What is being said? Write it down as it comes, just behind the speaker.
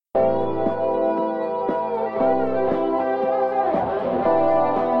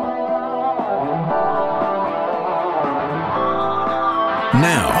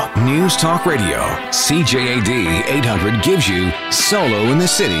News Talk Radio, CJAD 800 gives you Solo in the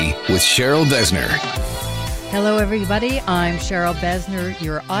City with Cheryl Besner. Hello, everybody. I'm Cheryl Besner,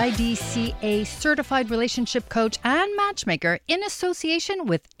 your IDCA certified relationship coach and matchmaker in association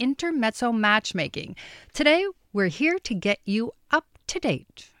with Intermezzo Matchmaking. Today, we're here to get you up to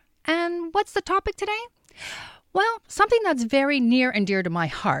date. And what's the topic today? Well, something that's very near and dear to my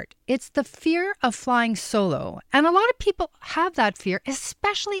heart. It's the fear of flying solo. And a lot of people have that fear,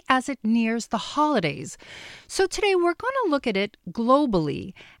 especially as it nears the holidays. So today we're going to look at it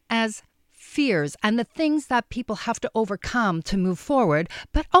globally as fears and the things that people have to overcome to move forward,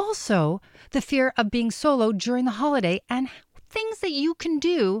 but also the fear of being solo during the holiday and things that you can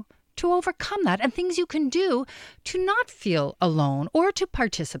do to overcome that and things you can do to not feel alone or to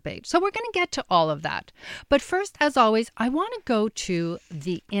participate. So we're going to get to all of that. But first, as always, I want to go to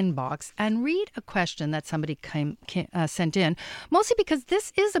the inbox and read a question that somebody sent in, mostly because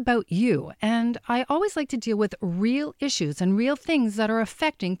this is about you. And I always like to deal with real issues and real things that are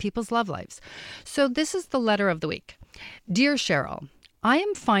affecting people's love lives. So this is the letter of the week. Dear Cheryl, I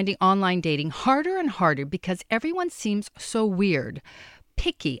am finding online dating harder and harder because everyone seems so weird,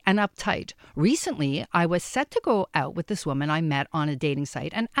 picky and uptight. Recently, I was set to go out with this woman I met on a dating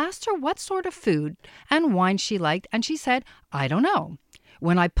site and asked her what sort of food and wine she liked, and she said, I don't know.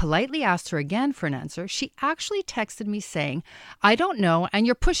 When I politely asked her again for an answer, she actually texted me saying, I don't know, and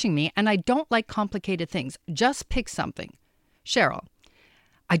you're pushing me, and I don't like complicated things. Just pick something. Cheryl,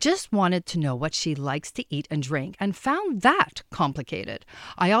 I just wanted to know what she likes to eat and drink and found that complicated.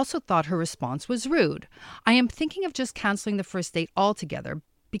 I also thought her response was rude. I am thinking of just canceling the first date altogether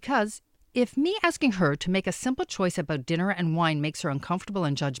because if me asking her to make a simple choice about dinner and wine makes her uncomfortable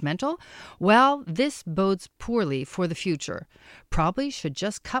and judgmental, well, this bodes poorly for the future. Probably should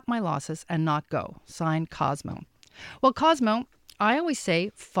just cut my losses and not go. Signed, Cosmo. Well, Cosmo, I always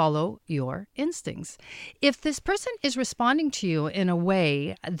say, follow your instincts. If this person is responding to you in a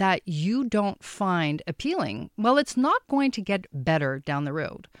way that you don't find appealing, well, it's not going to get better down the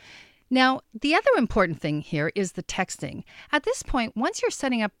road. Now, the other important thing here is the texting. At this point, once you're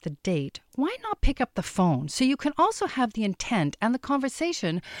setting up the date, why not pick up the phone so you can also have the intent and the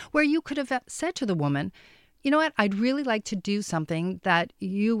conversation where you could have said to the woman, you know what, I'd really like to do something that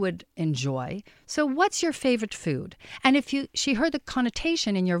you would enjoy. So what's your favorite food? And if she heard the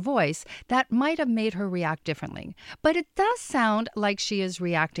connotation in your voice, that might have made her react differently. But it does sound like she is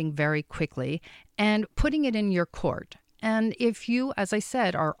reacting very quickly and putting it in your court. And if you, as I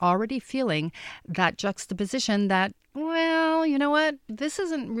said, are already feeling that juxtaposition that, well, you know what, this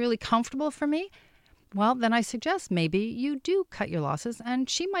isn't really comfortable for me, well, then I suggest maybe you do cut your losses, and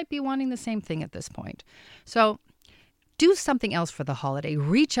she might be wanting the same thing at this point. So do something else for the holiday.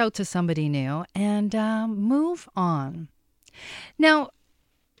 Reach out to somebody new and move on. Now,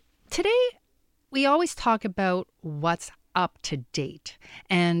 today we always talk about what's up to date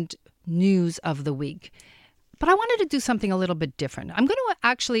and news of the week. But I wanted to do something a little bit different. I'm going to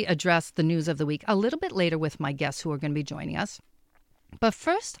actually address the news of the week a little bit later with my guests who are going to be joining us. But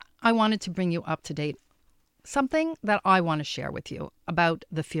first, I wanted to bring you up to date something that I want to share with you about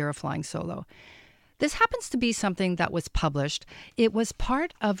the fear of flying solo. This happens to be something that was published. It was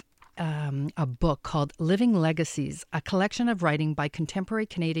part of a book called Living Legacies, a collection of writing by contemporary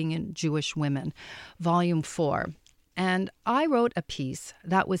Canadian Jewish women, Volume 4. And I wrote a piece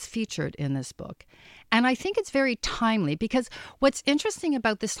that was featured in this book. And I think it's very timely because what's interesting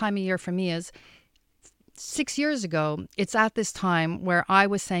about this time of year for me is 6 years ago, it's at this time where I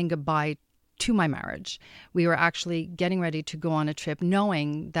was saying goodbye to my marriage. We were actually getting ready to go on a trip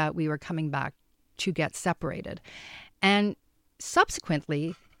knowing that we were coming back to get separated. And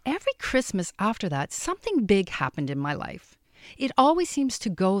subsequently, every Christmas after that, something big happened in my life. It always seems to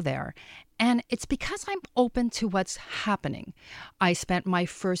go there. And it's because I'm open to what's happening. I spent my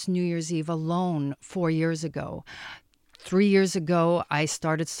first New Year's Eve alone 4 years ago. 3 years ago, I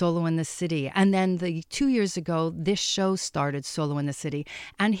started Solo in the City. And then 2 years ago, this show started, Solo in the City.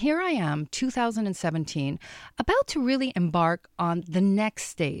 And here I am, 2017, about to really embark on the next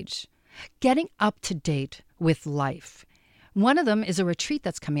stage, getting up to date with life. One of them is a retreat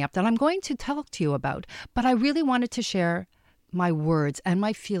that's coming up that I'm going to talk to you about. But I really wanted to share my words and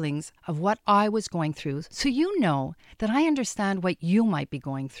my feelings of what I was going through so you know that I understand what you might be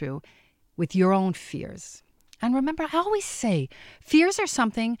going through with your own fears. And remember, I always say, fears are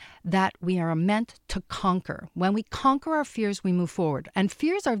something that we are meant to conquer. When we conquer our fears, we move forward. And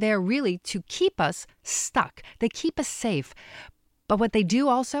fears are there really to keep us stuck. They keep us safe. But what they do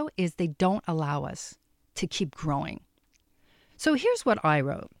also is they don't allow us to keep growing. So here's what I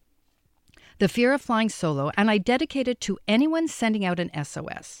wrote. The fear of flying solo, and I dedicate it to anyone sending out an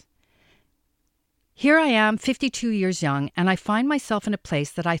SOS. Here I am, 52 years young, and I find myself in a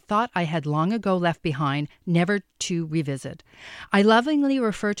place that I thought I had long ago left behind, never to revisit. I lovingly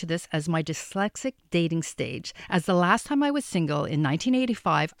refer to this as my dyslexic dating stage, as the last time I was single in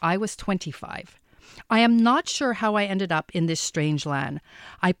 1985, I was 25. I am not sure how I ended up in this strange land.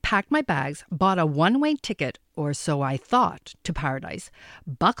 I packed my bags, bought a one-way ticket, or so I thought, to paradise,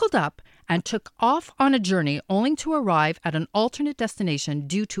 buckled up, and took off on a journey only to arrive at an alternate destination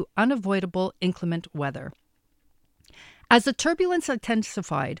due to unavoidable inclement weather. As the turbulence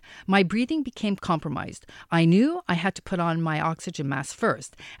intensified, my breathing became compromised. I knew I had to put on my oxygen mask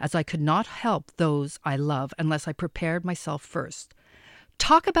first, as I could not help those I love unless I prepared myself first.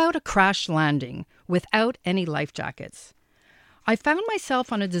 Talk about a crash landing without any life jackets. I found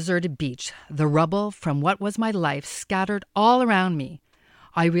myself on a deserted beach, the rubble from what was my life scattered all around me.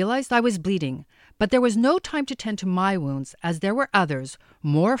 I realized I was bleeding, but there was no time to tend to my wounds as there were others,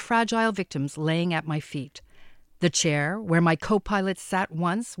 more fragile victims laying at my feet. The chair where my co-pilot sat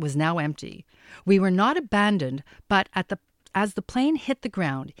once was now empty. We were not abandoned, but as the plane hit the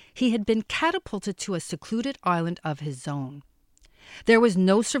ground, he had been catapulted to a secluded island of his own. There was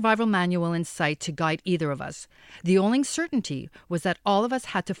no survival manual in sight to guide either of us. The only certainty was that all of us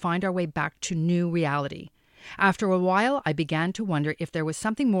had to find our way back to new reality. After a while, I began to wonder if there was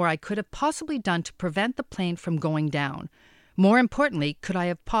something more I could have possibly done to prevent the plane from going down. More importantly, could I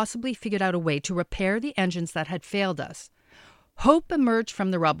have possibly figured out a way to repair the engines that had failed us? Hope emerged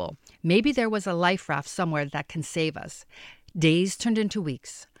from the rubble. Maybe there was a life raft somewhere that can save us. Days turned into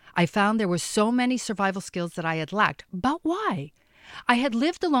weeks. I found there were so many survival skills that I had lacked. But why? I had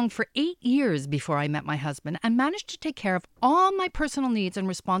lived alone for 8 years before I met my husband and managed to take care of all my personal needs and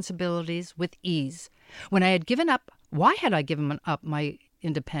responsibilities with ease. When I had given up, why had I given up my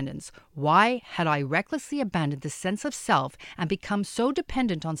independence? Why had I recklessly abandoned the sense of self and become so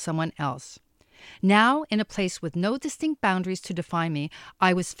dependent on someone else? Now, in a place with no distinct boundaries to define me,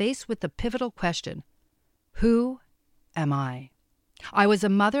 I was faced with the pivotal question: who am I? I was a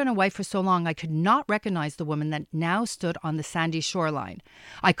mother and a wife for so long I could not recognize the woman that now stood on the sandy shoreline.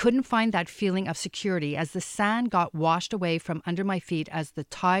 I couldn't find that feeling of security as the sand got washed away from under my feet as the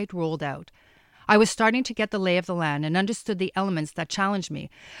tide rolled out. I was starting to get the lay of the land and understood the elements that challenged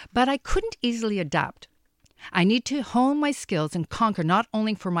me, but I couldn't easily adapt. I need to hone my skills and conquer not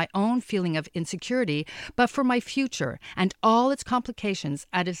only for my own feeling of insecurity, but for my future and all its complications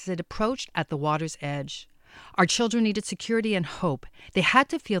as it approached at the water's edge. Our children needed security and hope. They had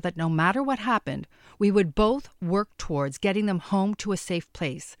to feel that no matter what happened, we would both work towards getting them home to a safe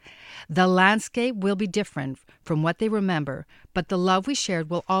place. The landscape will be different from what they remember, but the love we shared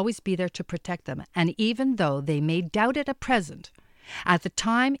will always be there to protect them, and even though they may doubt it at present, at the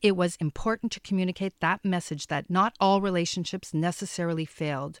time it was important to communicate that message that not all relationships necessarily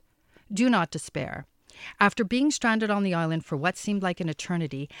failed. Do not despair. After being stranded on the island for what seemed like an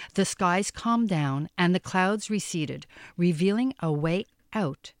eternity, the skies calmed down and the clouds receded, revealing a way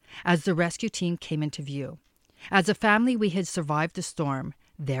out as the rescue team came into view. As a family, we had survived the storm.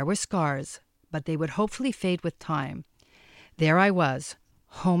 There were scars, but they would hopefully fade with time. There I was,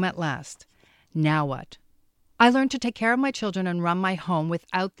 home at last. Now what? I learned to take care of my children and run my home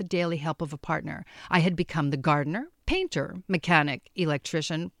without the daily help of a partner. I had become the gardener, painter, mechanic,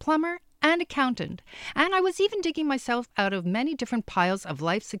 electrician, plumber, and accountant, and I was even digging myself out of many different piles of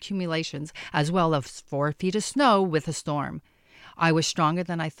life's accumulations, as well as 4 feet of snow with a storm. I was stronger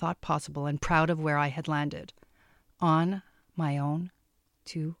than I thought possible and proud of where I had landed. On my own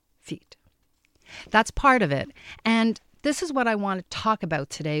 2 feet. That's part of it, and this is what I want to talk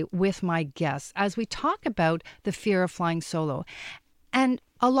about today with my guests as we talk about the fear of flying solo. And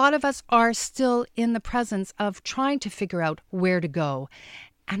a lot of us are still in the presence of trying to figure out where to go.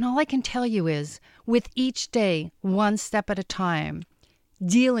 And all I can tell you is, with each day, one step at a time,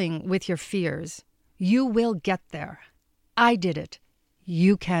 dealing with your fears, you will get there. I did it.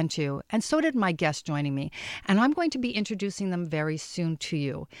 You can too. And so did my guest joining me. And I'm going to be introducing them very soon to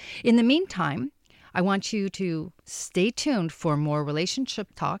you. In the meantime, I want you to stay tuned for more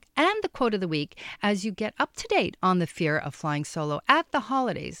relationship talk and the quote of the week as you get up to date on the fear of flying solo at the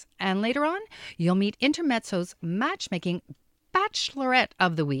holidays. And later on, you'll meet Intermezzo's matchmaking Bachelorette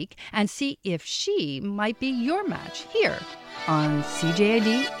of the Week and see if she might be your match here on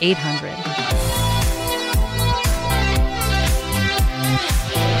CJAD 800.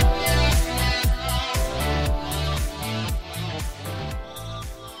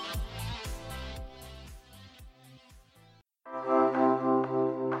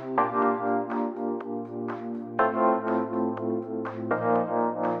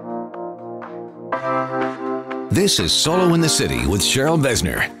 This is Solo in the City with Cheryl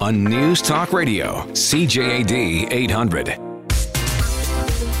Besner on News Talk Radio, CJAD 800.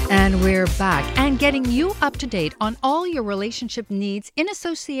 And we're back and getting you up to date on all your relationship needs in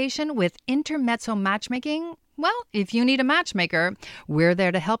association with Intermezzo Matchmaking. Well, if you need a matchmaker, we're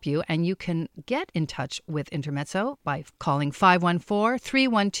there to help you, and you can get in touch with Intermezzo by calling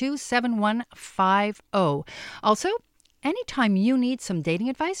 514-312-7150. Also, anytime you need some dating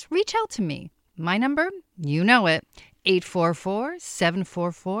advice, reach out to me. My number, you know it,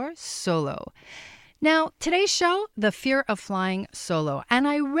 844-744-SOLO. Now, today's show, The Fear of Flying Solo. And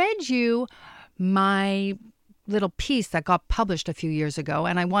I read you my little piece that got published a few years ago,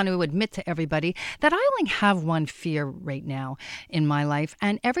 and I want to admit to everybody that I only have one fear right now in my life,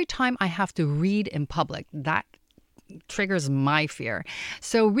 and every time I have to read in public, that triggers my fear.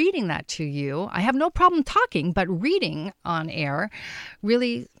 So reading that to you, I have no problem talking, but reading on air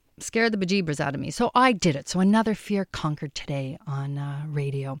really scared the bejeebers out of me. So I did it. So another fear conquered today on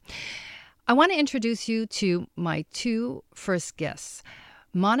radio. I want to introduce you to my two first guests.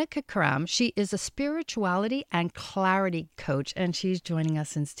 Monica Karam, she is a spirituality and clarity coach, and she's joining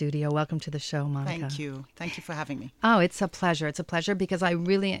us in studio. Welcome to the show, Monica. Thank you. Thank you for having me. Oh, it's a pleasure. It's a pleasure because I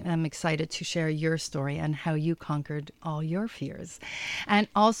really am excited to share your story and how you conquered all your fears. And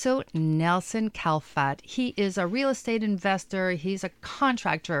also Nelson Kalfat. He is a real estate investor. He's a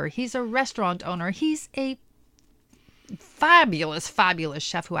contractor. He's a restaurant owner. He's a fabulous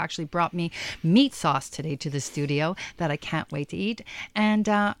chef who actually brought me meat sauce today to the studio that I can't wait to eat. And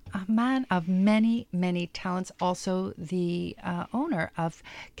a man of many, many talents, also the owner of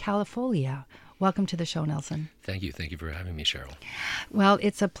Califolia. Welcome to the show, Nelson. Thank you. Thank you for having me, Cheryl. Well,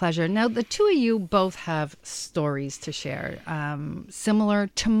 it's a pleasure. Now, the two of you both have stories to share, similar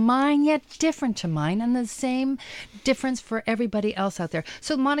to mine, yet different to mine, and the same difference for everybody else out there.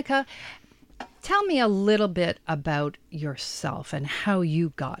 So, Monica, tell me a little bit about yourself and how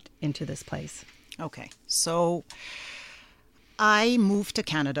you got into this place. Okay, so I moved to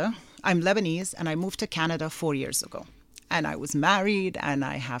Canada. I'm Lebanese, and I moved to Canada 4 years ago. And I was married, and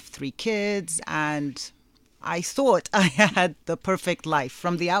I have 3 kids, and I thought I had the perfect life.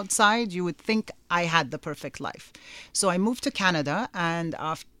 From the outside, you would think I had the perfect life. So I moved to Canada, and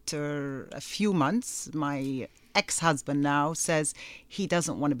after a few months, my ex-husband now says he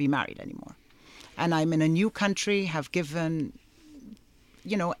doesn't want to be married anymore. And I'm in a new country, have given,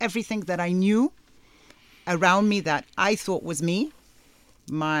 everything that I knew around me that I thought was me,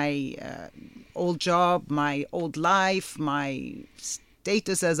 my old job, my old life, my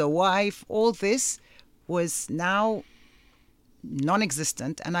status as a wife, all this was now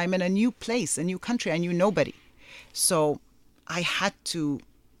non-existent. And I'm in a new place, a new country. I knew nobody. So I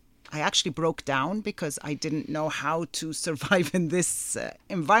actually broke down because I didn't know how to survive in this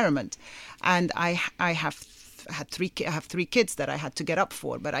environment. And I have 3 kids that I had to get up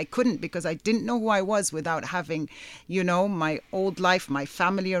for, but I couldn't because I didn't know who I was without having, my old life, my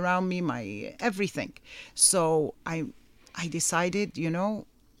family around me, my everything. So I decided,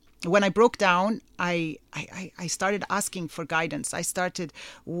 when I broke down, I started asking for guidance. I started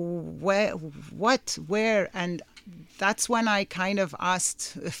where, and that's when I kind of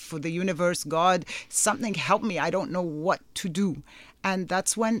asked for the universe, God, something help me. I don't know what to do. And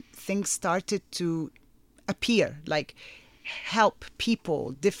that's when things started to appear, like help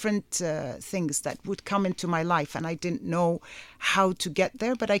people, different things that would come into my life. And I didn't know how to get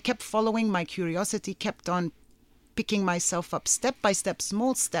there, but I kept following my curiosity, kept on picking myself up step by step,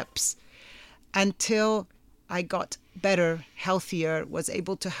 small steps, until I got better, healthier, was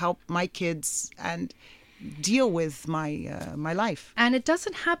able to help my kids and deal with my life. And it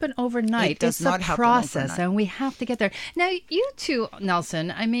doesn't happen overnight. It does not happen overnight. It's a process, and we have to get there. Now, you too, Nelson,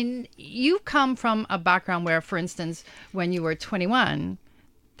 I mean, you come from a background where, for instance, when you were 21,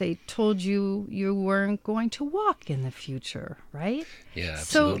 they told you you weren't going to walk in the future, right? Yeah,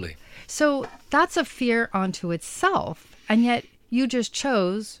 absolutely. So that's a fear unto itself, and yet you just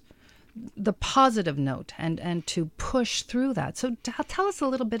chose the positive note and to push through that. So tell us a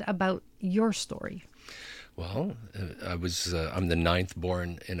little bit about your story. Well, I'm the 9th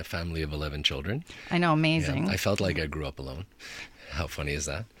born in a family of 11 children. I know, amazing. Yeah, I felt like I grew up alone. How funny is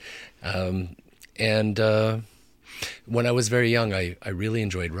that? When I was very young, I really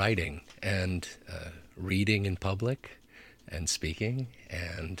enjoyed writing and reading in public and speaking.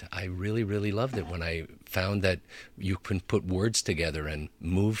 And I really, really loved it when I found that you can put words together and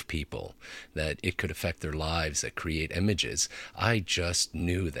move people, that it could affect their lives, that create images. I just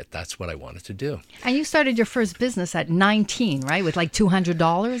knew that that's what I wanted to do. And you started your first business at 19, right? With like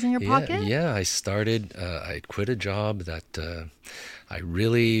 $200 in your pocket? Yeah, I started, I quit a job that I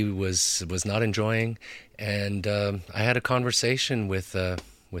really was not enjoying. And I had a conversation with a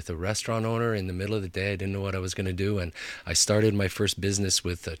restaurant owner in the middle of the day. I didn't know what I was going to do, and I started my first business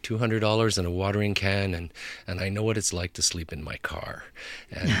with $200 and a watering can, and I know what it's like to sleep in my car.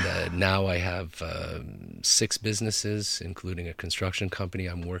 And now I have 6 businesses, including a construction company.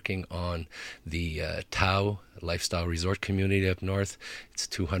 I'm working on the Tau Lifestyle Resort Community up north. It's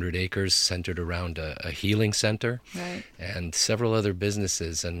 200 acres centered around a healing center, right, and several other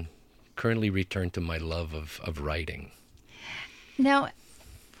businesses, and currently returned to my love of writing. Now,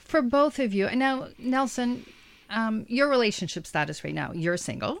 for both of you, and now, Nelson, your relationship status right now, you're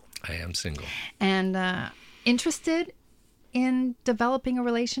single. I am single. And interested in developing a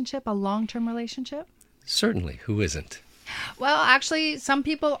relationship, a long-term relationship? Certainly. Who isn't? Well, actually, some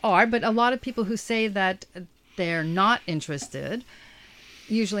people are, but a lot of people who say that they're not interested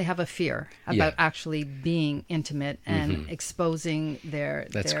usually have a fear about actually being intimate and exposing their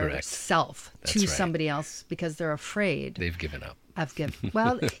self to somebody else because they're afraid. They've given up.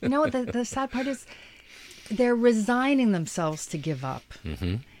 Well, the sad part is they're resigning themselves to give up.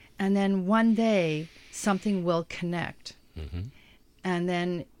 Mm-hmm. And then one day something will connect. Mm-hmm. And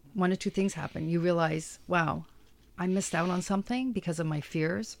then one of two things happen. You realize, wow, I missed out on something because of my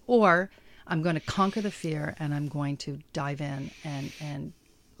fears, or I'm going to conquer the fear and I'm going to dive in and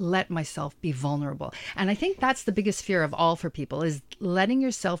let myself be vulnerable. And I think that's the biggest fear of all for people, is letting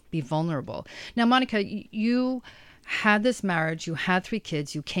yourself be vulnerable. Now, Monica, you had this marriage, you had 3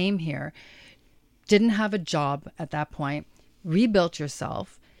 kids, you came here, didn't have a job at that point, rebuilt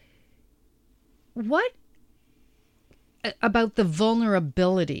yourself. What about the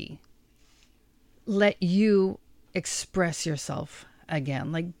vulnerability let you express yourself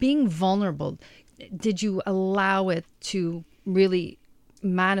again? Like being vulnerable, did you allow it to really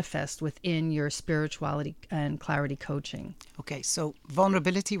manifest within your spirituality and clarity coaching? Okay, so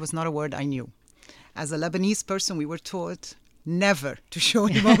vulnerability was not a word I knew. As a Lebanese person, we were taught never to show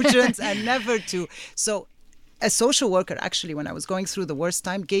emotions and never to. So a social worker, actually, when I was going through the worst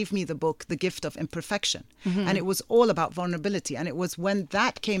time, gave me the book, The Gift of Imperfection. Mm-hmm. And it was all about vulnerability. And it was when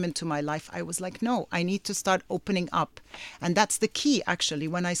that came into my life, I was like, no, I need to start opening up. And that's the key, actually,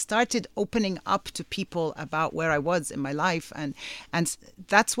 when I started opening up to people about where I was in my life. And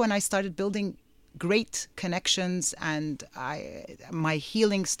that's when I started building great connections, and my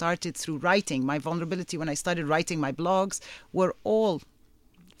healing started through writing. My vulnerability, when I started writing my blogs, were all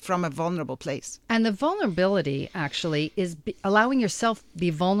from a vulnerable place. And the vulnerability actually is allowing yourself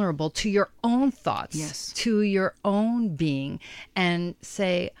be vulnerable to your own thoughts, yes, to your own being, and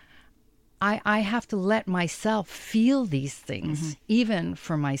say, I have to let myself feel these things, even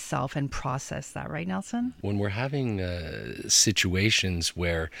for myself, and process that. Right, Nelson? When we're having situations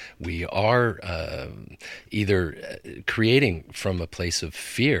where we are either creating from a place of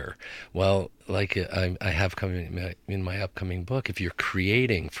fear, well, like I have coming in my upcoming book, if you're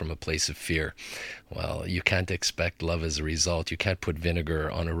creating from a place of fear, well, you can't expect love as a result. You can't put vinegar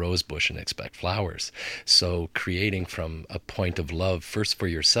on a rose bush and expect flowers. So creating from a point of love, first for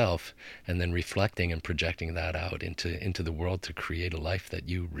yourself, and then reflecting and projecting that out into the world to create a life that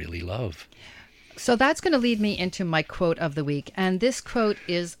you really love. So that's going to lead me into my quote of the week. And this quote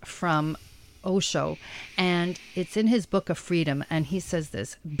is from Osho, and it's in his Book of Freedom. And he says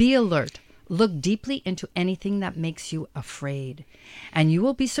this: "Be alert. Look deeply into anything that makes you afraid. And you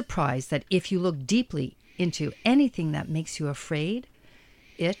will be surprised that if you look deeply into anything that makes you afraid,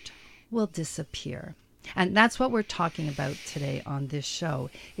 it will disappear." And that's what we're talking about today on this show.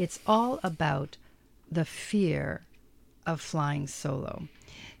 It's all about the fear of flying solo.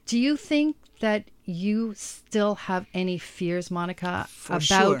 Do you think that you still have any fears, Monica,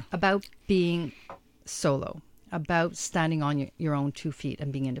 about being solo, about standing on your own 2 feet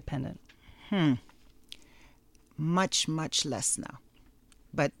and being independent? Much, much less now.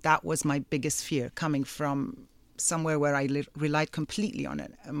 But that was my biggest fear, coming from somewhere where I relied completely on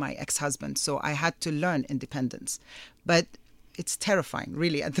my ex-husband. So I had to learn independence. But it's terrifying,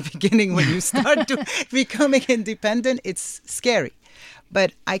 really, at the beginning when you start to becoming independent. It's scary.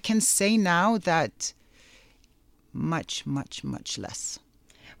 But I can say now that much, much, much less.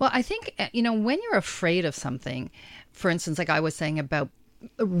 Well, I think, when you're afraid of something, for instance, like I was saying about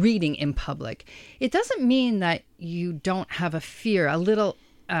reading in public, it doesn't mean that you don't have a fear, a little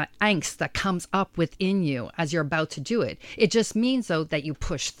angst that comes up within you as you're about to do it. It just means, though, that you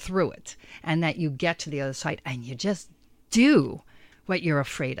push through it and that you get to the other side and you just do what you're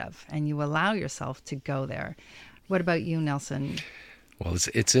afraid of and you allow yourself to go there. What about you, Nelson? Well,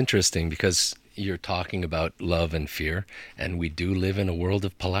 it's interesting because you're talking about love and fear, and we do live in a world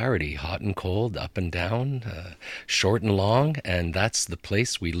of polarity, hot and cold, up and down, short and long, and that's the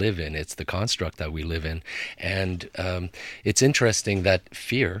place we live in. It's the construct that we live in. And it's interesting that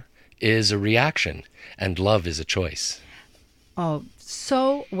fear is a reaction and love is a choice. Oh,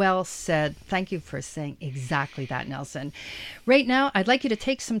 so well said. Thank you for saying exactly that, Nelson. Right now, I'd like you to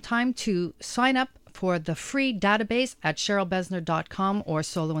take some time to sign up for the free database at CherylBesner.com or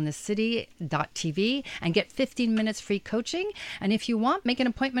solointhecity.tv and get 15 minutes free coaching. And if you want, make an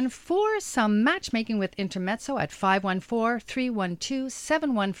appointment for some matchmaking with Intermezzo at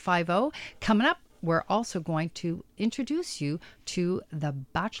 514-312-7150. Coming up, we're also going to introduce you to the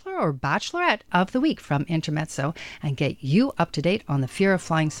Bachelor or Bachelorette of the Week from Intermezzo and get you up to date on the fear of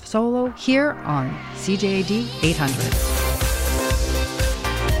flying solo here on CJAD 800.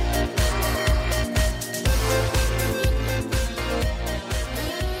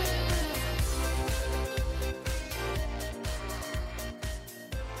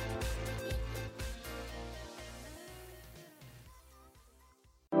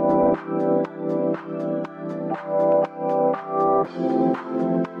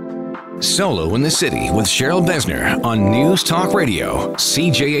 Solo in the City with Cheryl Besner on News Talk Radio,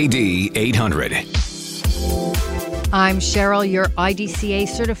 CJAD 800. I'm Cheryl, your IDCA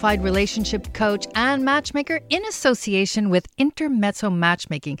certified relationship coach and matchmaker in association with Intermezzo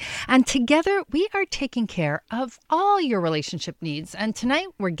Matchmaking. And together we are taking care of all your relationship needs. And tonight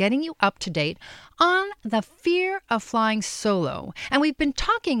we're getting you up to date on the fear of flying solo. And we've been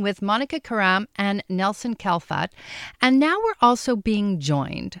talking with Monica Karam and Nelson Kalfat. And now we're also being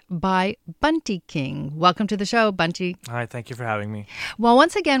joined by Bunty King. Welcome to the show, Bunty. Hi, thank you for having me. Well,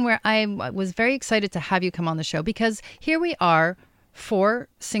 once again, I was very excited to have you come on the show because here we are, 4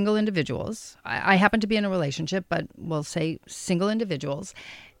 single individuals. I happen to be in a relationship, but we'll say single individuals,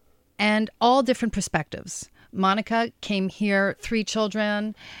 and all different perspectives. Monica came here, 3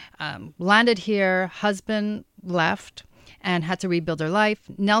 children, landed here, husband left and had to rebuild her life.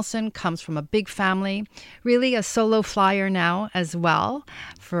 Nelson comes from a big family, really a solo flyer now as well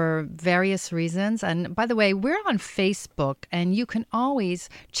for various reasons. And by the way, we're on Facebook and you can always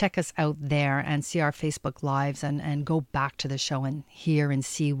check us out there and see our Facebook lives and go back to the show and hear and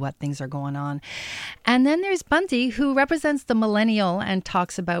see what things are going on. And then there's Bunty, who represents the millennial and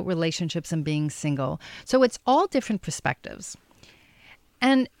talks about relationships and being single. So it's all different perspectives.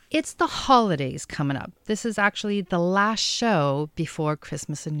 And it's the holidays coming up. This is actually the last show before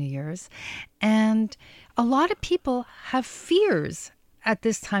Christmas and New Year's. And a lot of people have fears at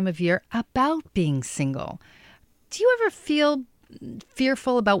this time of year about being single. Do you ever feel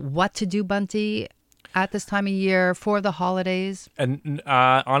fearful about what to do, Bunty, at this time of year for the holidays? And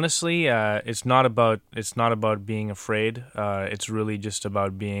honestly, it's not about being afraid. It's really just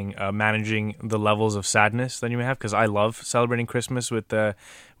about being managing the levels of sadness that you may have. Because I love celebrating Christmas with a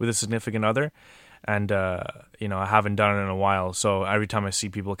significant other, and I haven't done it in a while. So every time I see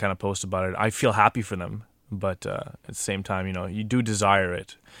people kind of post about it, I feel happy for them. But at the same time, you do desire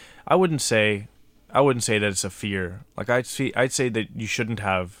it. I wouldn't say that it's a fear. Like I'd say that you shouldn't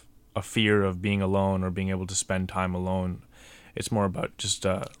have a fear of being alone or being able to spend time alone. It's more about just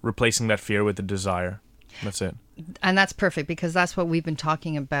replacing that fear with a desire. That's it. And that's perfect, because that's what we've been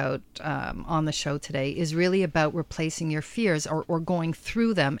talking about on the show today, is really about replacing your fears or going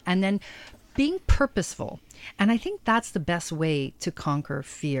through them and then being purposeful. And I think that's the best way to conquer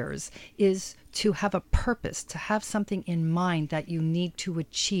fears, is to have a purpose, to have something in mind that you need to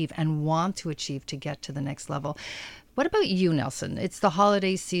achieve and want to achieve to get to the next level. What about you, Nelson? It's the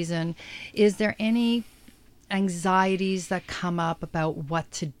holiday season. Is there any anxieties that come up about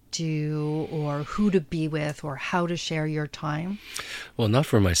what to do or who to be with or how to share your time? Well, not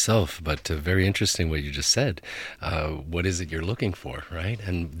for myself, but very interesting what you just said. What is it you're looking for, right?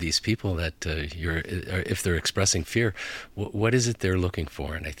 And these people that if they're expressing fear, what is it they're looking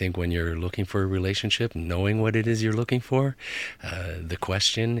for? And I think when you're looking for a relationship, knowing what it is you're looking for, the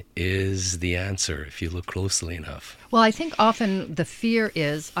question is the answer if you look closely enough. Well, I think often the fear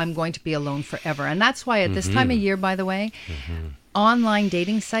is, I'm going to be alone forever. And that's why at this time of year, by the way, online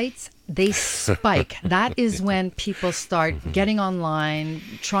dating sites, they spike. That is when people start getting online,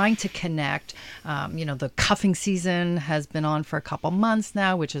 trying to connect. The cuffing season has been on for a couple months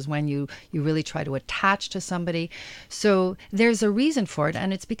now, which is when you really try to attach to somebody. So there's a reason for it.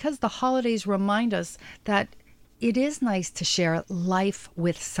 And it's because the holidays remind us that it is nice to share life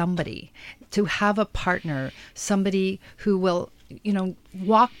with somebody, to have a partner, somebody who will,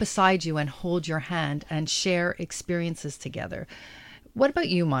 walk beside you and hold your hand and share experiences together. What about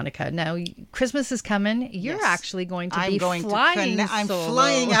you, Monica? Now, Christmas is coming. You're Yes. actually going to be I'm flying I'm solo.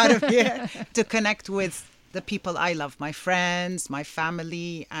 flying out of here to connect with the people I love, my friends, my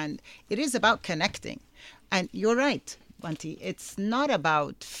family, and it is about connecting. And you're right, Bunty. It's not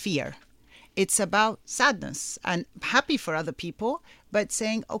about fear. It's about sadness and happy for other people, but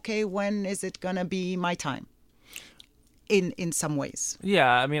saying, okay, when is it gonna be my time? In some ways. Yeah,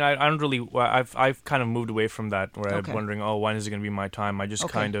 I mean, I don't really. I've kind of moved away from that, where Okay. I'm wondering, oh, when is it going to be my time? I just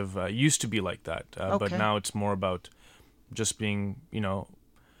Okay. kind of used to be like that, but Okay. now it's more about just being, the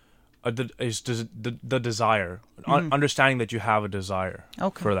desire, understanding that you have a desire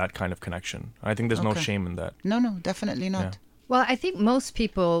Okay. for that kind of connection. I think there's no Okay. shame in that. No, definitely not. Yeah. Well, I think most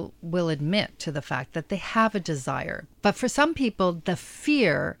people will admit to the fact that they have a desire. But for some people, the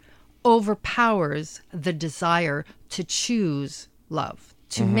fear overpowers the desire to choose love,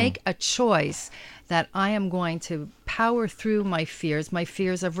 to make a choice that I am going to power through my fears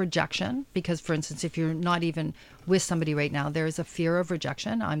of rejection. Because, for instance, if you're not even with somebody right now, there is a fear of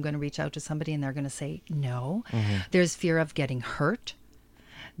rejection. I'm going to reach out to somebody and they're going to say no. There's fear of getting hurt.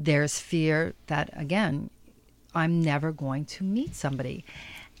 There's fear that, again, I'm never going to meet somebody.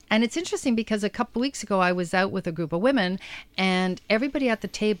 And it's interesting because a couple weeks ago, I was out with a group of women and everybody at the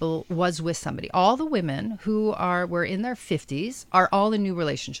table was with somebody. All the women who were in their 50s are all in new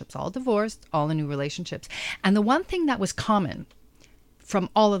relationships, all divorced, all in new relationships. And the one thing that was common from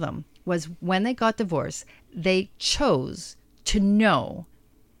all of them was when they got divorced, they chose to know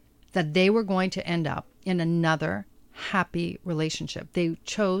that they were going to end up in another happy relationship. They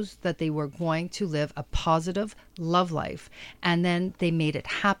chose that they were going to live a positive love life, and then they made it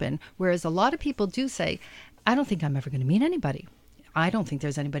happen. Whereas a lot of people do say, I don't think I'm ever going to meet anybody. I don't think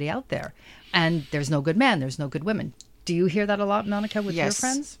there's anybody out there. And there's no good men, there's no good women. Do you hear that a lot, Monica, with your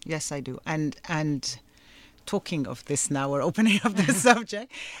friends? Yes, I do. And talking of this now, we're opening up the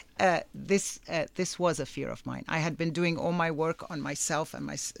subject. This was a fear of mine. I had been doing all my work on myself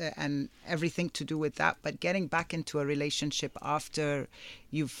and everything to do with that, but getting back into a relationship after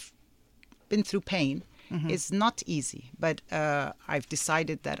you've been through pain is not easy. But I've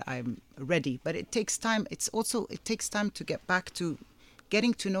decided that I'm ready. But it takes time. It takes time to get back to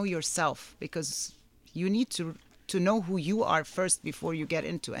getting to know yourself, because you need to know who you are first before you get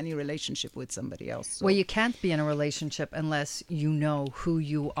into any relationship with somebody else. So. Well, you can't be in a relationship unless you know who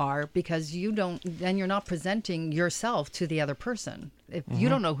you are, because then you're not presenting yourself to the other person. If you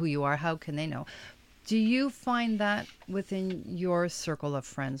don't know who you are, how can they know? Do you find that within your circle of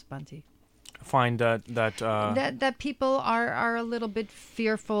friends, Bunty? Find that That people are a little bit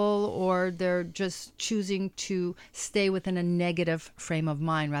fearful, or they're just choosing to stay within a negative frame of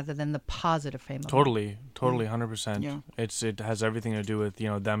mind rather than the positive frame of mind. Totally, 100%. Yeah. It has everything to do with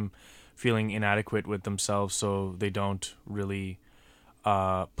them feeling inadequate with themselves, so they don't really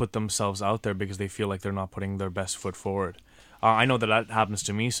put themselves out there because they feel like they're not putting their best foot forward. I know that happens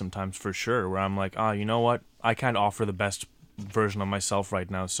to me sometimes, for sure, where I'm like, you know what? I can't offer the best version of myself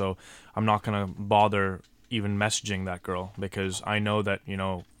right now, so I'm not going to bother even messaging that girl, because I know that,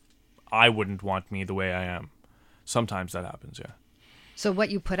 I wouldn't want me the way I am. Sometimes that happens, yeah. So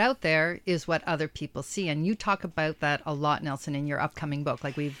what you put out there is what other people see. And you talk about that a lot, Nelson, in your upcoming book.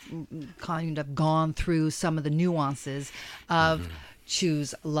 Like, we've kind of gone through some of the nuances of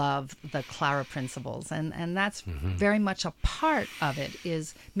choose love, the Clara principles. And that's very much a part of it,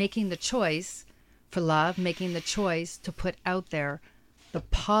 is making the choice for love, making the choice to put out there the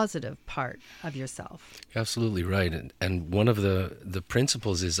positive part of yourself. You're absolutely right. And one of the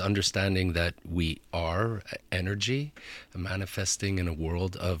principles is understanding that we are energy manifesting in a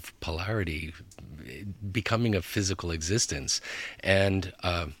world of polarity, becoming a physical existence. And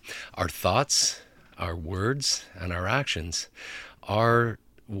our thoughts, our words, and our actions are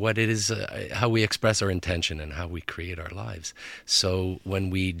what it is, how we express our intention and how we create our lives. So when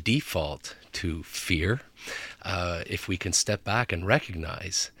we default to fear, if we can step back and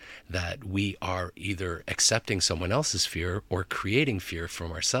recognize that we are either accepting someone else's fear or creating fear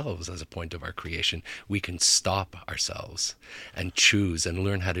from ourselves as a point of our creation, we can stop ourselves and choose and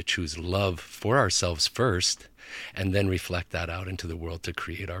learn how to choose love for ourselves first, and then reflect that out into the world to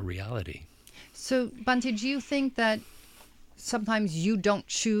create our reality. So, Bunty, do you think that sometimes you don't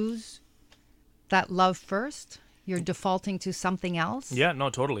choose that love first? You're defaulting to something else? Yeah, no,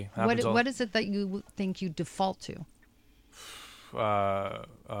 totally. What is it that you think you default to?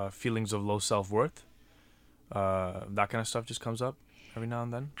 Feelings of low self-worth. That kind of stuff just comes up. every now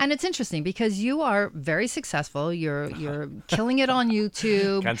and then. And it's interesting because you are very successful. You're killing it on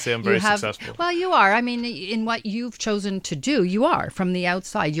YouTube. Can't say I'm very successful. Well, you are. I mean, in what you've chosen to do, you are from the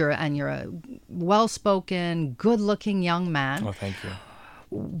outside. You're a well-spoken, good-looking young man. Oh, thank you.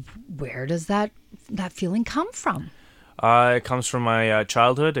 Where does that feeling come from? It comes from my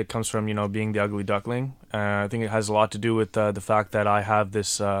childhood. It comes from being the ugly duckling. I think it has a lot to do with the fact that I have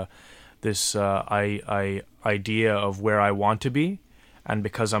this idea of where I want to be, and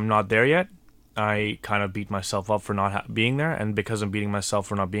because I'm not there yet, I kind of beat myself up for not being there. And because I'm beating myself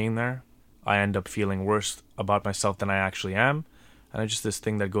for not being there, I end up feeling worse about myself than I actually am. And it's just this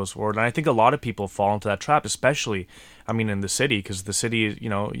thing that goes forward. And I think a lot of people fall into that trap, especially, in the city, because the city,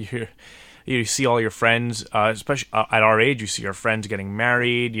 you see all your friends, especially at our age, you see your friends getting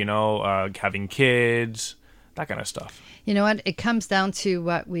married, having kids, that kind of stuff. You know what? It comes down to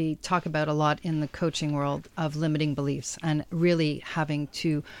what we talk about a lot in the coaching world of limiting beliefs, and really having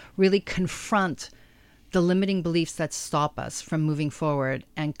to really confront the limiting beliefs that stop us from moving forward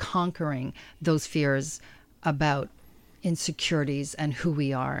and conquering those fears about insecurities and who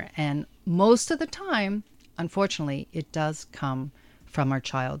we are. And most of the time, unfortunately, it does come from our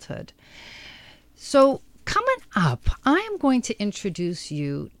childhood. So coming up, I am going to introduce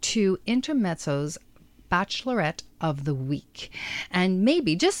you to Intermezzo's Bachelorette of the Week. And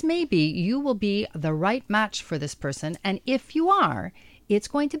maybe, just maybe, you will be the right match for this person. And if you are, it's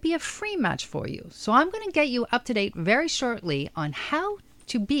going to be a free match for you. So I'm going to get you up to date very shortly on how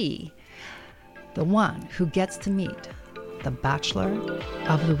to be the one who gets to meet the Bachelor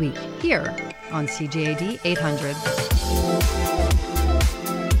of the Week here on CJAD 800.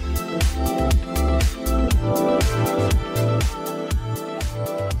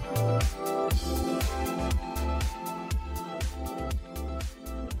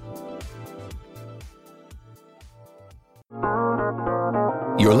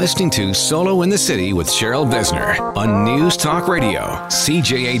 You're listening to Solo in the City with Cheryl Besner on News Talk Radio,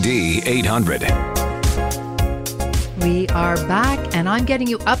 CJAD 800. We are back, and I'm getting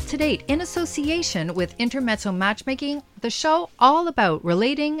you up to date in association with Intermezzo Matchmaking, the show all about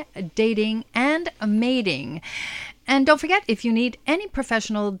relating, dating, and mating. And don't forget, if you need any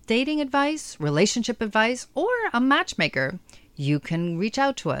professional dating advice, relationship advice, or a matchmaker, you can reach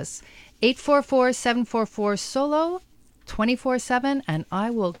out to us. 844-744-SOLO 24/7, and I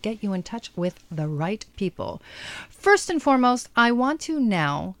will get you in touch with the right people. First and foremost, I want to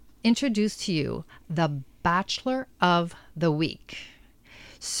now introduce to you the Bachelor of the Week.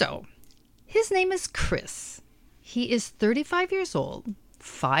 So, his name is Chris. He is 35 years old,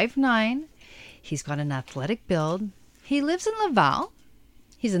 5'9". He's got an athletic build. He lives in Laval.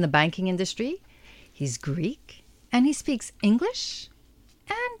 He's in the banking industry. He's Greek, and he speaks English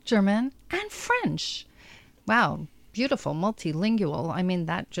and German and French. Wow. Beautiful, multilingual. I mean,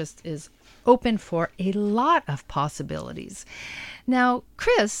 that just is open for a lot of possibilities. Now,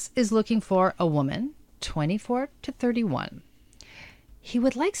 Chris is looking for a woman, 24 to 31. He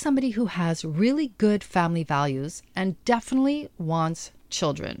would like somebody who has really good family values and definitely wants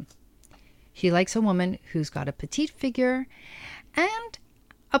children. He likes a woman who's got a petite figure and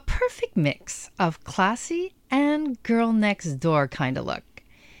a perfect mix of classy and girl next door kind of look.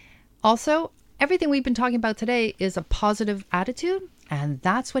 Also, everything we've been talking about today is a positive attitude, and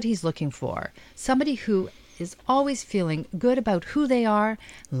that's what he's looking for. Somebody who is always feeling good about who they are,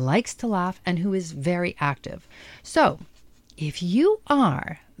 likes to laugh, and who is very active. So, if you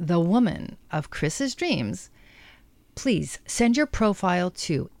are the woman of Chris's dreams, please send your profile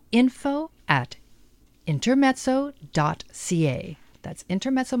to info@intermezzo.ca. That's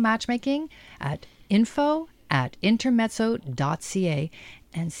Intermezzo Matchmaking at info@intermezzo.ca.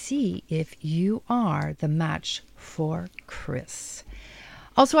 and see if you are the match for Chris.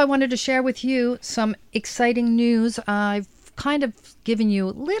 Also, I wanted to share with you some exciting news. I've kind of given you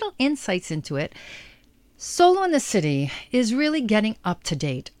little insights into it. Solo in the City is really getting up to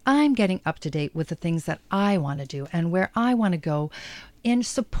date. I'm getting up to date with the things that I want to do and where I want to go in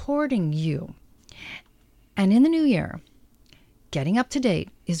supporting you. And in the new year, getting up to date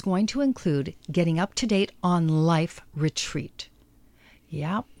is going to include getting up to date on Life Retreat.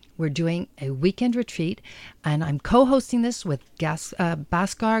 Yeah, we're doing a weekend retreat, and I'm co-hosting this with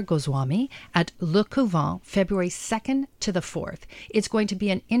Bhaskar Goswami at Le Couvent, February 2nd to the 4th. It's going to be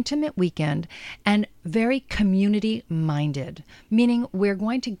an intimate weekend and very community-minded, meaning we're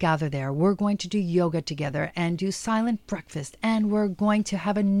going to gather there, we're going to do yoga together and do silent breakfast, and we're going to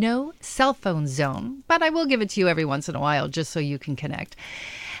have a no cell phone zone, but I will give it to you every once in a while just so you can connect.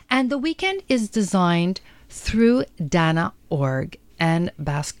 And the weekend is designed through Dana.org and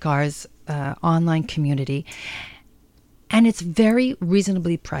Bhaskar's online community. And it's very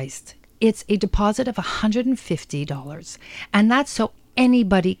reasonably priced. It's a deposit of $150, and that's so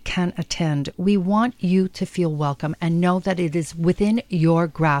anybody can attend. We want you to feel welcome and know that it is within your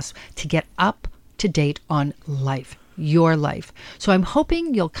grasp to get up to date on life, your life. So I'm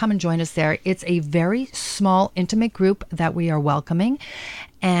hoping you'll come and join us there. It's a very small, intimate group that we are welcoming,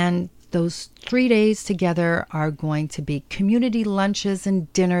 and those 3 days together are going to be community lunches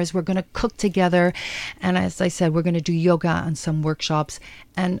and dinners. We're going to cook together. And as I said, we're going to do yoga and some workshops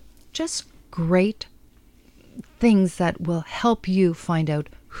and just great things that will help you find out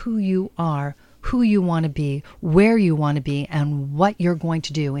who you are, who you want to be, where you want to be, and what you're going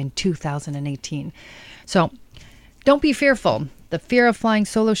to do in 2018. So don't be fearful. The Fear of Flying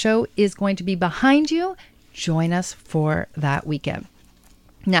Solo show is going to be behind you. Join us for that weekend.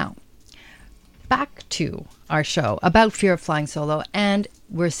 Now, back to our show about Fear of Flying Solo, and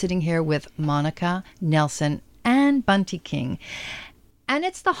we're sitting here with Monica Nelson and Bunty King. And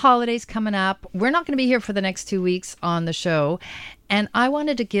it's the holidays coming up. We're not going to be here for the next 2 weeks on the show, and I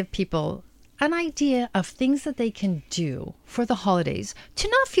wanted to give people an idea of things that they can do for the holidays to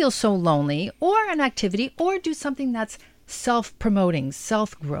not feel so lonely, or an activity, or do something that's self-promoting,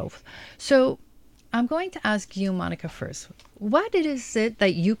 self-growth. So I'm going to ask you, Monica, first. What is it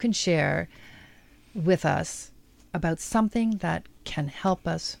that you can share with us about something that can help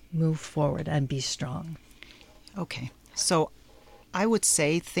us move forward and be strong? Okay, so I would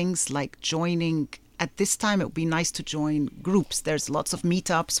say things like joining. At this time, it would be nice to join groups. There's lots of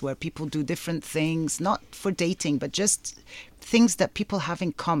meetups where people do different things, not for dating, but just things that people have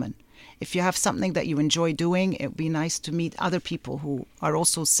in common. If you have something that you enjoy doing, it would be nice to meet other people who are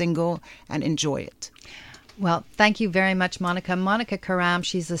also single and enjoy it. Well, thank you very much, Monica. Monica Karam,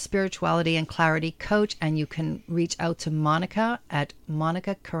 she's a spirituality and clarity coach, and you can reach out to Monica at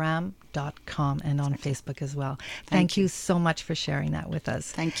monicakaram.com and on Facebook as well. Thank you so much for sharing that with us.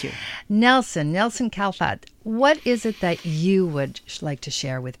 Thank you. Nelson Kalfat, what is it that you would like to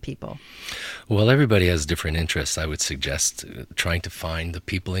share with people? Well, everybody has different interests. I would suggest trying to find the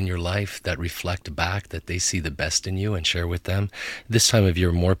people in your life that reflect back, that they see the best in you, and share with them. This time of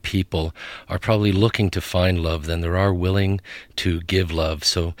year, more people are probably looking to find love than there are willing to give love.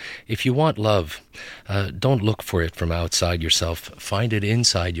 So if you want love, don't look for it from outside yourself. Find it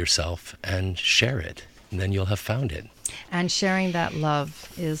inside yourself and share it, and then you'll have found it. And sharing that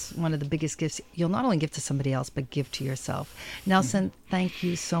love is one of the biggest gifts you'll not only give to somebody else, but give to yourself. Nelson, thank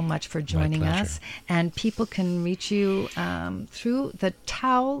you so much for joining us. And people can reach you through the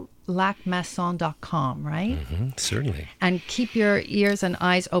taoulacmason.com, right? Certainly. And keep your ears and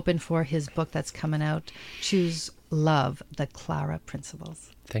eyes open for his book that's coming out, Choose Love, The Clara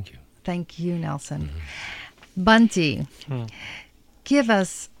Principles. Thank you. Thank you, Nelson. Bunty, give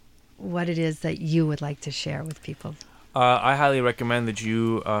us what it is that you would like to share with people. I highly recommend that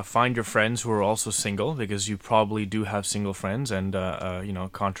you find your friends who are also single, because you probably do have single friends, and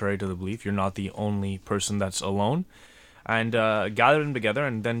contrary to the belief, you're not the only person that's alone. And gather them together,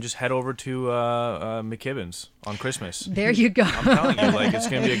 and then just head over to McKibben's on Christmas. There you go. I'm telling you, it's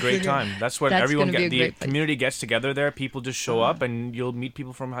going to be a great time. That's what the community gets together there. People just show up, and you'll meet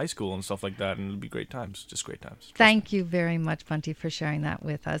people from high school and stuff like that, and it'll be great times. Just great times. Thank you very much, Bunty, for sharing that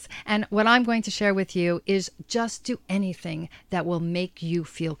with us. And what I'm going to share with you is just do anything that will make you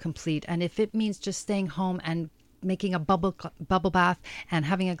feel complete. And if it means just staying home and making a bubble bath and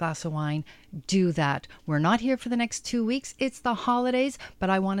having a glass of wine, do that. We're not here for the next 2 weeks. It's the holidays,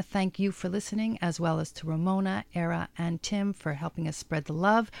 but I want to thank you for listening, as well as to Ramona, Era, and Tim for helping us spread the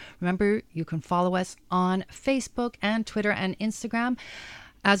love. Remember, you can follow us on Facebook and Twitter and Instagram.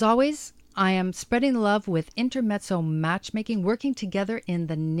 As always, I am spreading the love with Intermezzo Matchmaking, working together in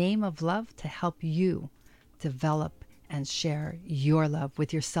the name of love to help you develop and share your love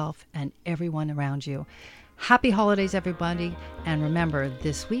with yourself and everyone around you. Happy holidays, everybody. And remember,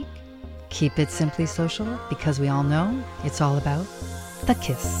 this week, keep it simply social, because we all know it's all about the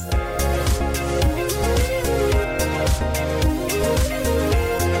kiss.